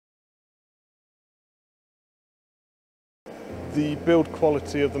The build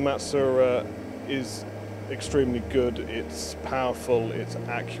quality of the Matsuura is extremely good. It's powerful, it's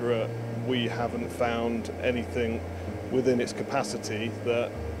accurate. We haven't found anything within its capacity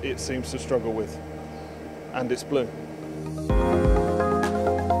that it seems to struggle with. And it's blue.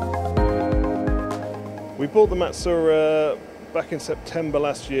 We bought the Matsuura back in September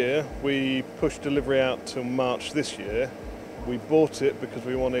last year. We pushed delivery out till March this year. We bought it because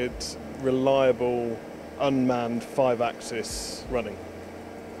we wanted reliable, unmanned 5-axis running.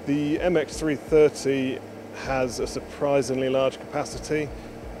 The MX-330 has a surprisingly large capacity,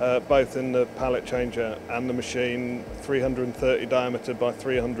 both in the pallet changer and the machine, 330 diameter by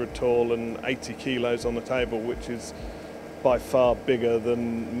 300 tall and 80 kilos on the table, which is by far bigger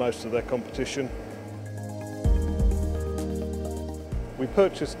than most of their competition. We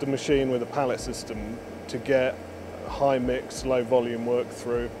purchased a machine with a pallet system to get high mix, low volume work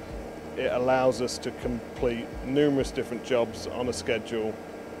through. It allows us to complete numerous different jobs on a schedule,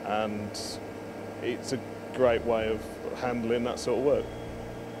 and it's a great way of handling that sort of work.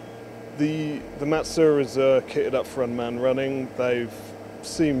 The Matsuuras are kitted up for unmanned running. They've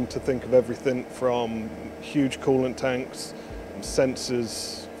seemed to think of everything from huge coolant tanks,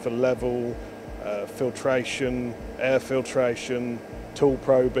 sensors for level, filtration, air filtration, tool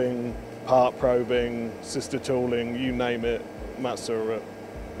probing, part probing, sister tooling, you name it, Matsuura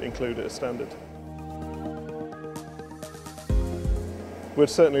included as standard. We'd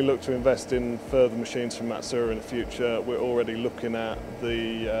certainly look to invest in further machines from Matsuura in the future. We're already looking at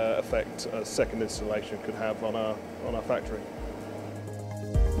the effect a second installation could have on our factory.